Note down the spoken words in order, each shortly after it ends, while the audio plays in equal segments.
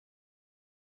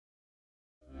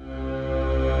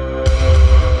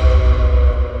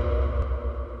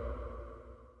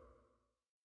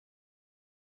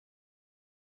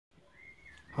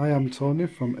Hi, I'm Tony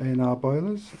from A&R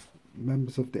Boilers,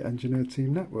 members of the Engineer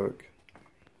Team Network.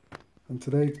 And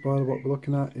today's boiler what we're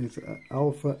looking at is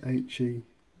Alpha HE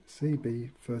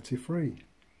CB33.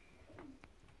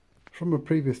 From a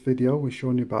previous video we've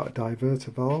shown you about a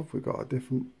diverter valve. We've got a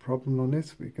different problem on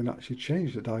this. We can actually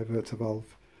change the diverter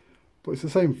valve. But it's the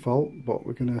same fault, but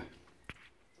we're going to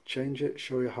change it,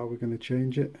 show you how we're going to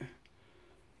change it,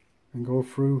 and go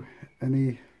through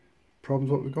any problems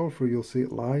what we go through. You'll see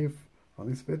it live on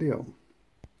this video.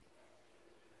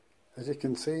 As you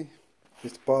can see,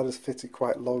 this boiler's fitted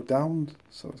quite low down,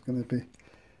 so it's going to be a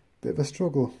bit of a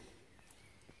struggle.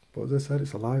 But as I said,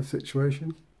 it's a live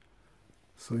situation,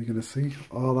 so you're going to see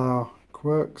all our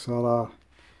quirks, all our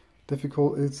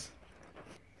difficulties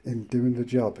in doing the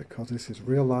job, because this is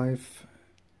real life,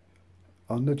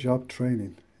 on the job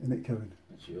training, isn't it, Kevin?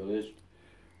 It sure is.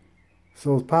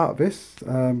 So as part of this,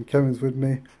 Kevin's with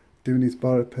me doing his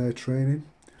boiler repair training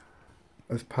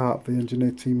as part of the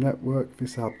Engineer Team Network.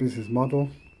 This is our business model.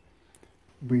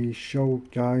 We show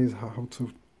guys how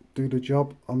to do the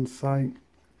job on site,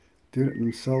 doing it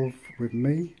themselves with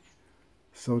me,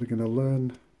 so they're going to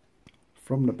learn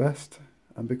from the best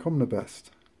and become the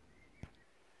best.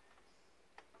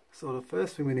 So the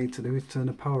first thing we need to do is turn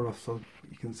the power off. So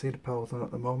you can see the power's on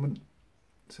at the moment.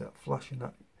 See that flashing,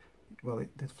 that, well,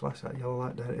 it did flash that yellow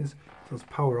light, there it is. So it's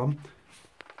power on.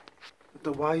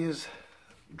 The wires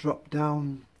drop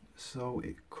down, so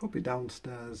it could be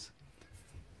downstairs.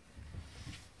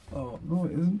 Oh no,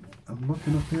 it isn't. I'm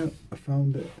looking up here, I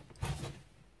found it.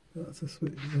 That's a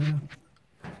switch there.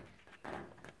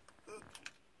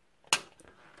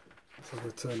 So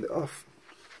we turned it off.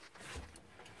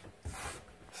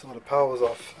 So the power's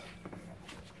off.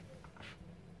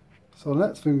 So the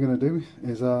next thing we're going to do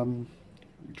is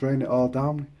drain it all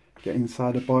down, get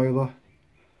inside the boiler,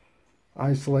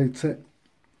 isolate it,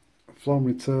 flow and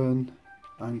return,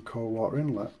 and cold water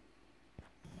inlet.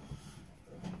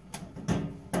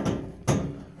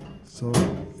 So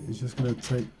you're just going to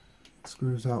take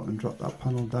screws out and drop that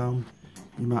panel down.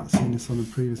 You might have seen this on a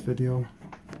previous video,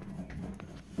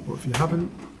 but if you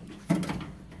haven't,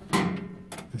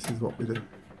 this is what we do.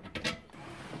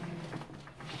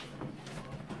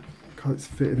 Because it's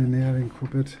fitted in the airing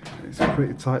cupboard, it's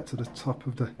pretty tight to the top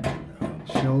of the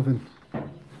shelving.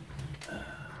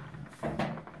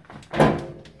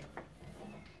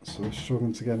 So we're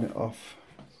struggling to get it off.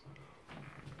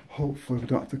 Hopefully we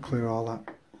don't have to clear all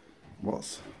that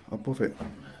what's above it.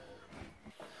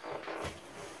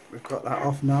 We've got that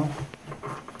off now.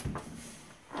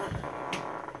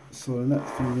 So the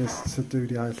next thing is to do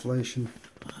the isolation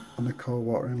on the cold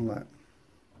water inlet.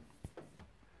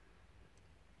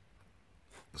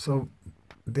 So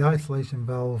the isolation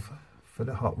valve for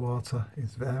the hot water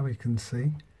is there, we can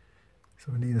see.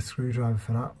 So we need a screwdriver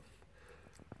for that.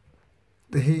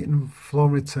 The heat and flow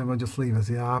and return we'll just leave as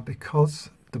they are, because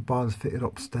the boiler's fitted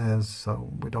upstairs, so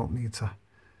we don't need to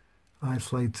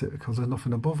isolate it because there's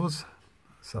nothing above us.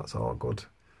 So that's all good.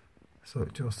 So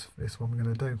it just, this one we're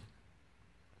going to do.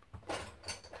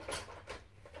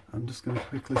 I'm just going to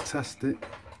quickly test it.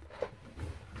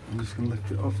 I'm just going to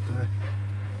lift it off there.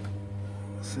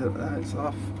 See it there, it's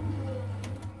off.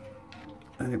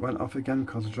 And it went off again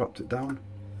because I dropped it down.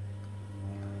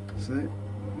 See,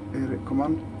 here it come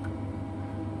on.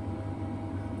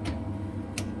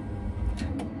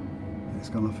 It's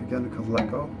gone off again because I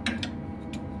let go.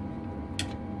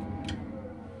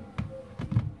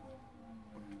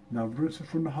 Now rinse it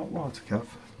from the hot water, Kev.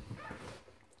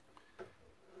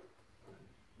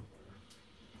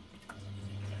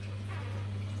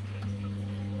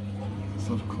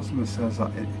 So the customer says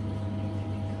that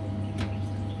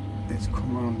it's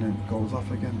come on and it goes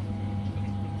off again.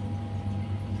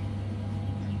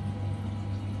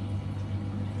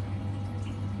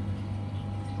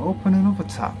 Open another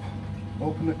tap.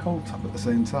 Open the cold tap at the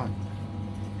same time.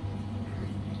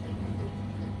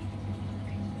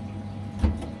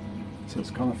 So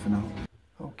it's gone off for now.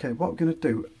 Okay, what we're going to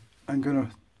do, I'm going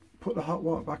to put the hot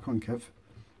water back on, Kev.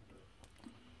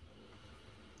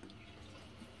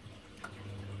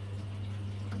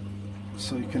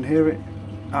 So you can hear it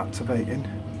activating.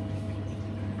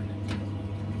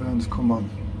 Burns come on.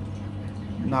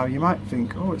 Now you might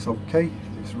think, oh, it's okay,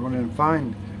 it's running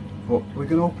fine. But we're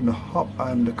going to open the hot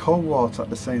and the cold water at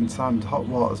the same time. The hot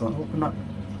water's on. Open that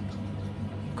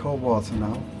cold water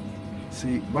now.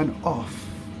 See, it went off,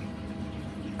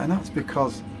 and that's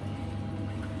because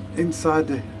inside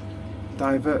the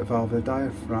diverter valve, the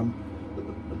diaphragm,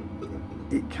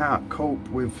 it can't cope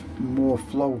with more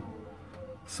flow.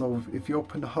 So if you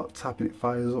open the hot tap and it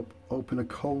fires up, open the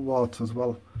cold water as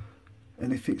well.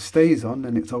 And if it stays on,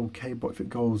 then it's okay. But if it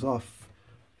goes off,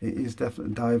 it is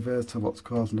definitely a diverter what's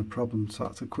causing the problem, so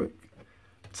that's a quick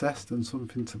test and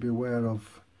something to be aware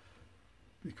of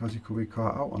because you could be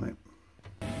caught out on it.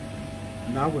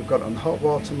 Now we've got it on hot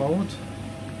water mode,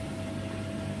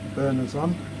 burners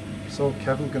on, so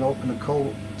Kevin can open a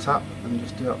cold tap and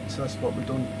just do that test what we've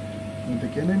done in the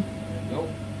beginning. Nope.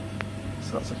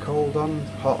 So that's a cold on,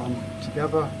 hot on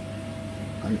together,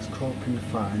 and it's coping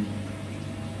fine.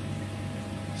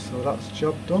 So that's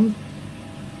job done.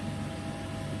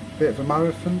 Bit of a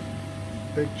marathon,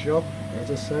 big job,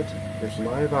 as I said, with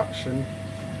live action.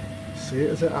 See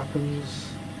it as it happens.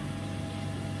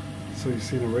 So you've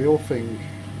seen a real thing,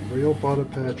 real body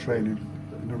repair training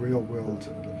in the real world.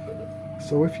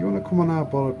 So if you want to come on our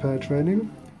body repair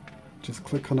training, just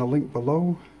click on a link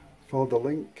below, follow the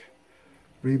link,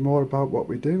 read more about what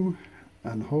we do,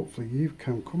 and hopefully you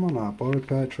can come on our body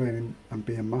repair training and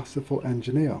be a masterful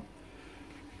engineer.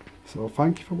 So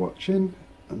thank you for watching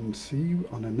and see you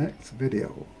on the next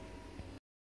video.